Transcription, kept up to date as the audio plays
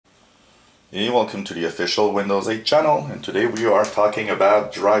Hey, welcome to the official Windows 8 channel, and today we are talking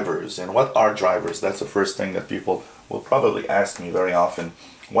about drivers. And what are drivers? That's the first thing that people will probably ask me very often.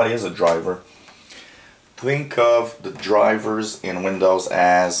 What is a driver? Think of the drivers in Windows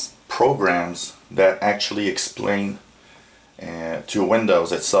as programs that actually explain to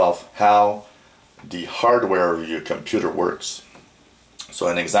Windows itself how the hardware of your computer works. So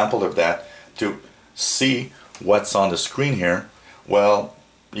an example of that, to see what's on the screen here, well,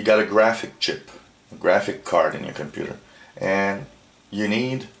 you got a graphic chip, a graphic card in your computer, and you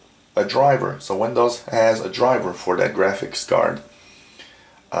need a driver. So Windows has a driver for that graphics card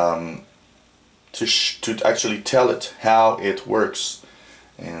to actually tell it how it works.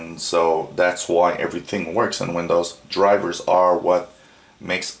 And so that's why everything works in Windows. Drivers are what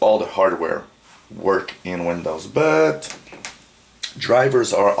makes all the hardware work in Windows. But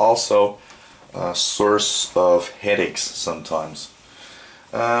drivers are also a source of headaches sometimes.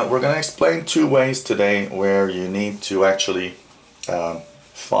 We're going to explain two ways today where you need to actually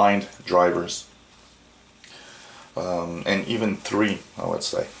find drivers, and even three, I would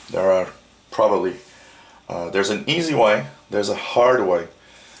say. There are probably there's an easy way, there's a hard way.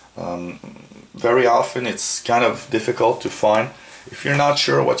 Very often it's kind of difficult to find. If you're not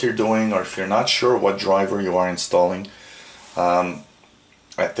sure what you're doing, or if you're not sure what driver you are installing,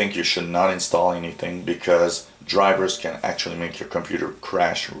 I think you should not install anything, because drivers can actually make your computer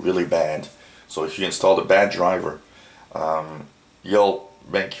crash really bad. So if you install a bad driver, you'll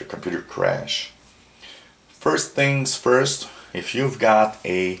make your computer crash. First things first, if you've got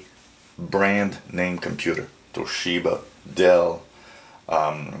a brand name computer, Toshiba, Dell,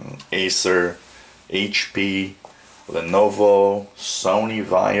 Acer, HP, Lenovo, Sony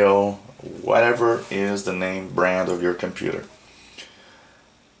Vaio, whatever is the name brand of your computer,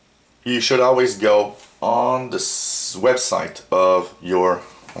 you should always go on the website of your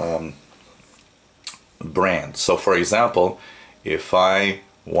brand. So for example, if I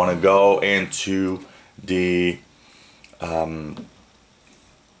want to go into the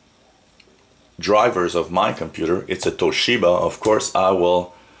drivers of my computer, it's a Toshiba, of course I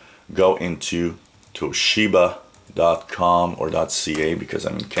will go into toshiba.com or .ca because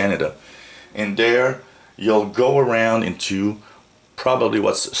I'm in Canada, and there you'll go around into probably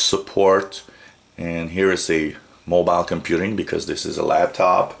what's support, and here is a mobile computing because this is a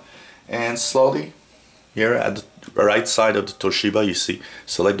laptop, and slowly here at the right side of the Toshiba you see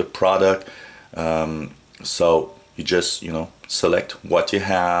select the product. So you just select what you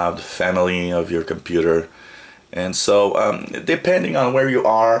have, the family of your computer, and so depending on where you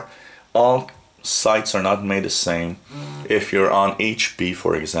are, all sites are not made the same. If you're on HP,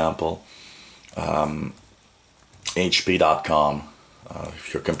 for example, hp.com,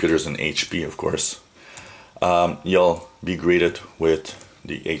 if your computer is an HP, of course, you'll be greeted with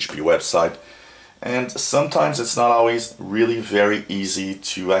the HP website. And sometimes it's not always really very easy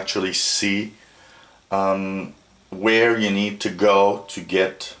to actually see where you need to go to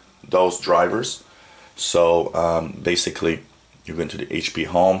get those drivers. So basically you go into the HP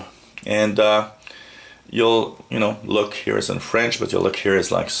home, and you'll look here is in French, but you'll look here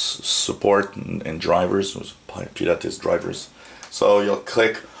is like support and drivers, Pilates drivers. So you'll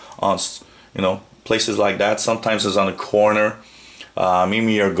click on places like that. Sometimes it's on the corner.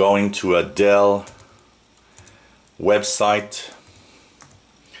 Maybe you're going to a Dell website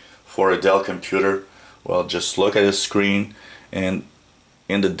for a Dell computer. Well, just look at the screen, and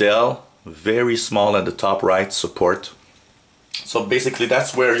in the Dell, very small at the top right, support. So basically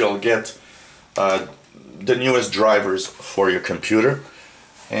that's where you'll get the newest drivers for your computer.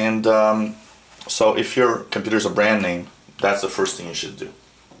 And so if your computer is a brand name, that's the first thing you should do.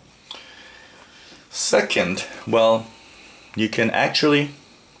 Second, well, you can actually,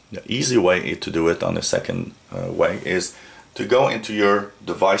 the easy way to do it on the second way is to go into your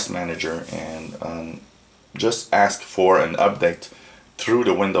device manager and just ask for an update through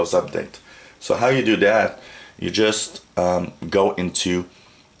the Windows Update. So how you do that, you just go into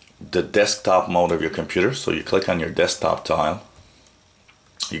the desktop mode of your computer. So you click on your desktop tile,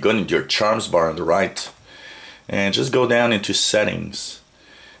 you go into your charms bar on the right, and just go down into settings,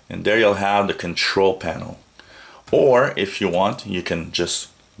 and there you'll have the control panel. Or if you want, you can just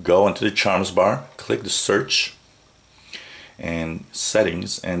go into the charms bar, click the search and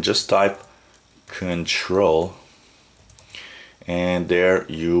settings, and just type control, and there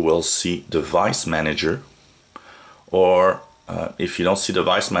you will see device manager, or if you don't see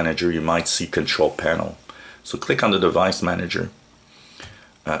device manager, you might see control panel. So click on the device manager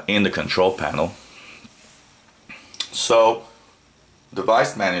in the control panel. So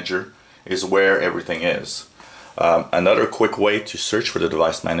device manager is where everything is. Another quick way to search for the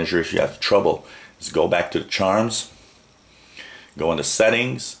device manager if you have trouble is go back to the charms, go into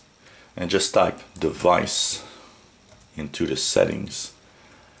settings, and just type device into the settings.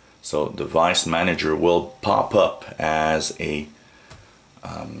 So device manager will pop up as a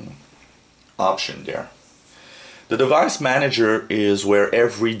option there. The device manager is where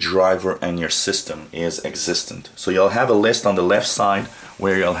every driver in your system is existent. So you'll have a list on the left side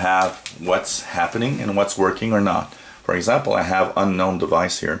where you'll have what's happening and what's working or not. For example, I have unknown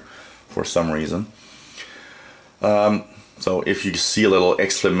device here for some reason. So if you see a little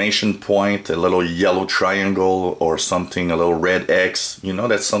exclamation point, a little yellow triangle or something, a little red X, you know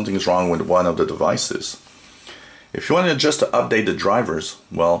that something's wrong with one of the devices. If you want just to update the drivers,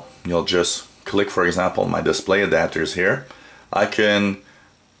 well, you'll just click, for example, my display adapters here. I can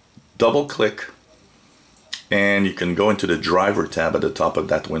double click and you can go into the driver tab at the top of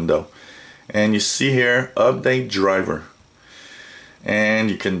that window. And you see here, update driver. And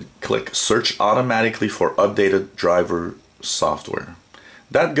you can click search automatically for updated driver software.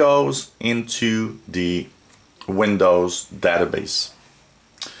 That goes into the Windows database.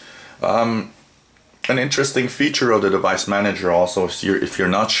 An interesting feature of the device manager also is if you're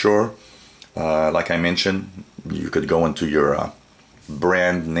not sure, like I mentioned, you could go into your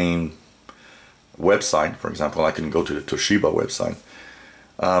brand name website. For example, I can go to the Toshiba website.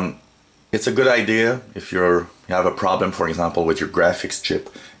 It's a good idea if you have a problem, for example, with your graphics chip,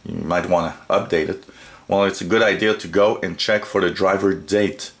 you might want to update it. Well, it's a good idea to go and check for the driver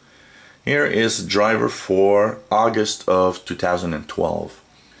date. Here is driver for August of 2012.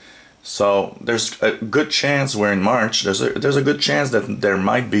 So there's a good chance we're in March. There's a good chance that there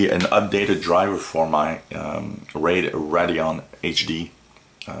might be an updated driver for my Radeon HD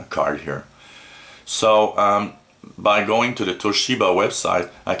card here. So by going to the Toshiba website,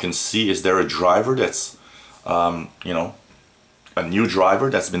 I can see is there a driver that's you know, a new driver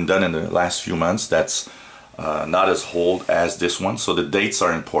that's been done in the last few months that's not as old as this one. So the dates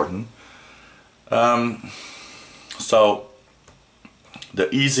are important. So the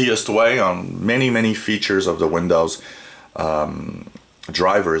easiest way on many features of the Windows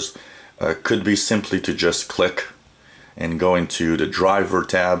drivers could be simply to just click and go into the driver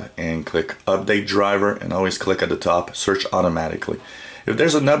tab and click update driver, and always click at the top search automatically. If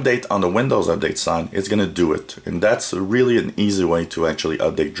there's an update on the Windows update sign, it's gonna do it, and that's really an easy way to actually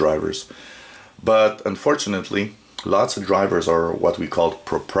update drivers. But unfortunately, lots of drivers are what we call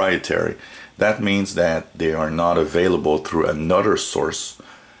proprietary. That means that they are not available through another source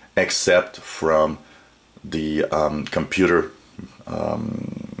except from the computer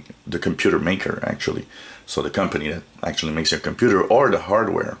maker, actually. So the company that actually makes your computer or the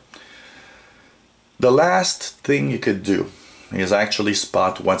hardware. The last thing you could do is actually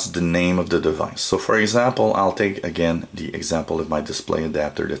spot what's the name of the device. So for example, I'll take again the example of my display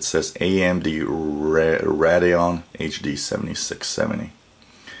adapter that says AMD Radeon HD 7670.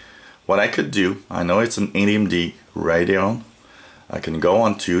 What I could do, I know it's an AMD Radeon. I can go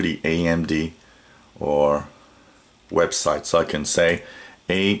onto the AMD or website, so I can say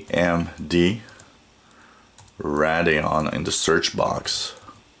AMD Radeon in the search box,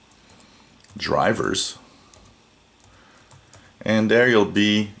 drivers, and there you'll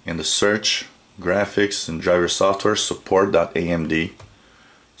be in the search graphics and driver software support.amd.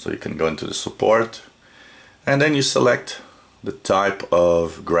 So you can go into the support and then you select the type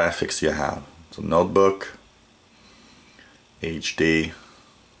of graphics you have. So notebook, HD,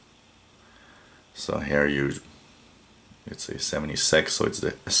 so here it's a 76, so it's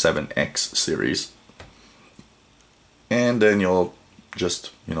the 7X series. And then you'll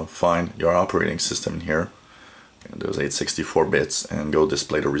just, you know, find your operating system here, and those 864 bits, and go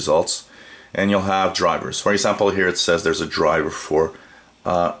display the results. And you'll have drivers. For example, here it says there's a driver for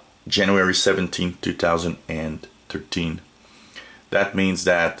January 17, 2013. That means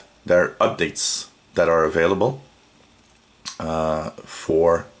that there are updates that are available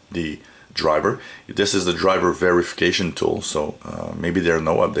for the driver. This is the driver verification tool, so maybe there are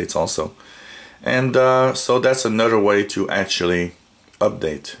no updates also. And so that's another way to actually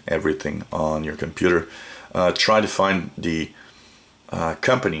update everything on your computer. Try to find the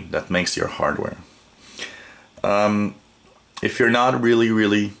company that makes your hardware. If you're not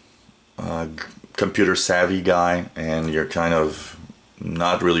really computer savvy guy and you're kind of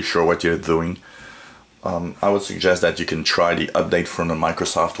not really sure what you're doing, I would suggest that you can try the update from the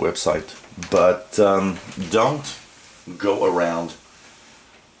Microsoft website, but don't go around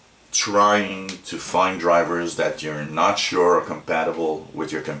trying to find drivers that you're not sure are compatible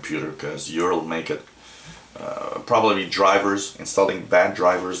with your computer, because you'll make it probably drivers, installing bad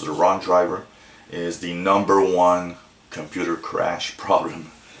drivers, the wrong driver, is the #1 computer crash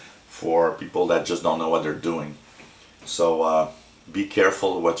problem for people that just don't know what they're doing. So be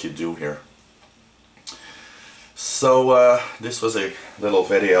careful what you do here. So this was a little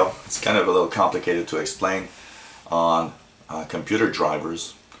video. It's kind of a little complicated to explain on computer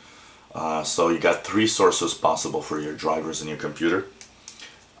drivers. So you got 3 sources possible for your drivers in your computer.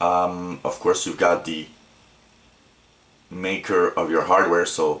 Of course, you've got the maker of your hardware,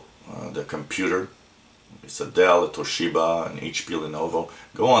 so the computer. It's a Dell, a Toshiba, an HP, Lenovo.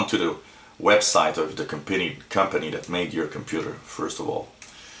 Go on to the website of the company that made your computer, first of all.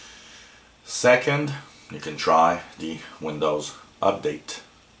 Second, you can try the Windows Update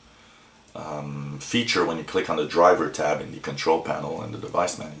feature when you click on the driver tab in the control panel and the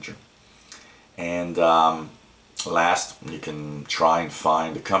device manager. And last, you can try and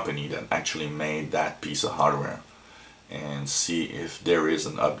find the company that actually made that piece of hardware and see if there is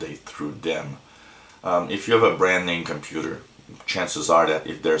an update through them. If you have a brand name computer, chances are that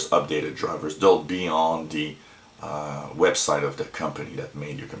if there's updated drivers, they'll be on the website of the company that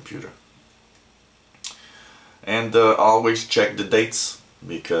made your computer. And always check the dates,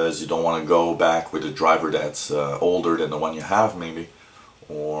 because you don't want to go back with a driver that's older than the one you have, maybe,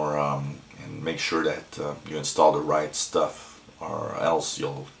 or and make sure that you install the right stuff, or else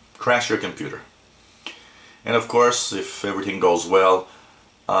you'll crash your computer. And of course, if everything goes well,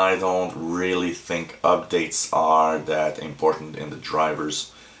 I don't really think updates are that important in the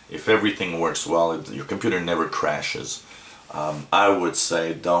drivers. If everything works well, your computer never crashes. I would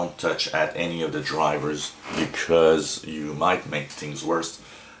say don't touch at any of the drivers, because you might make things worse.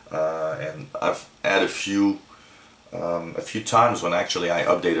 And I've had a few times when actually I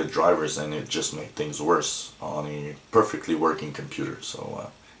updated drivers and it just made things worse on a perfectly working computer. So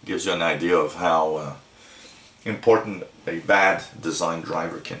it gives you an idea of how important a bad design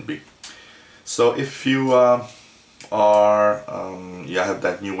driver can be. So if you you have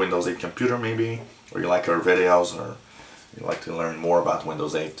that new Windows 8 computer maybe, or you like our videos, or you like to learn more about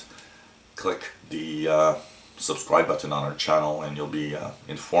Windows 8, click the subscribe button on our channel and you'll be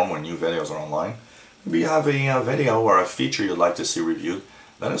informed when new videos are online. Maybe you have a video or a feature you'd like to see reviewed,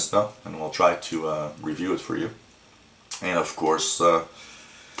 let us know and we'll try to review it for you. And of course,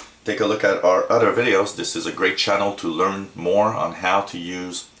 take a look at our other videos. This is a great channel to learn more on how to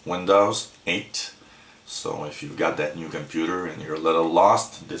use Windows 8. So if you've got that new computer and you're a little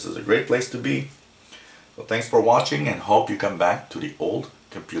lost, this is a great place to be. So thanks for watching, and hope you come back to the Old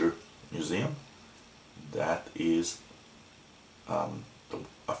Computer Museum. That is the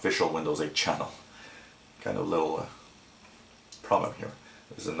official Windows 8 channel. Kind of little problem here.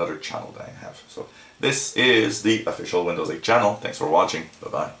 There's another channel that I have. So this is the official Windows 8 channel. Thanks for watching.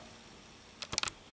 Bye-bye.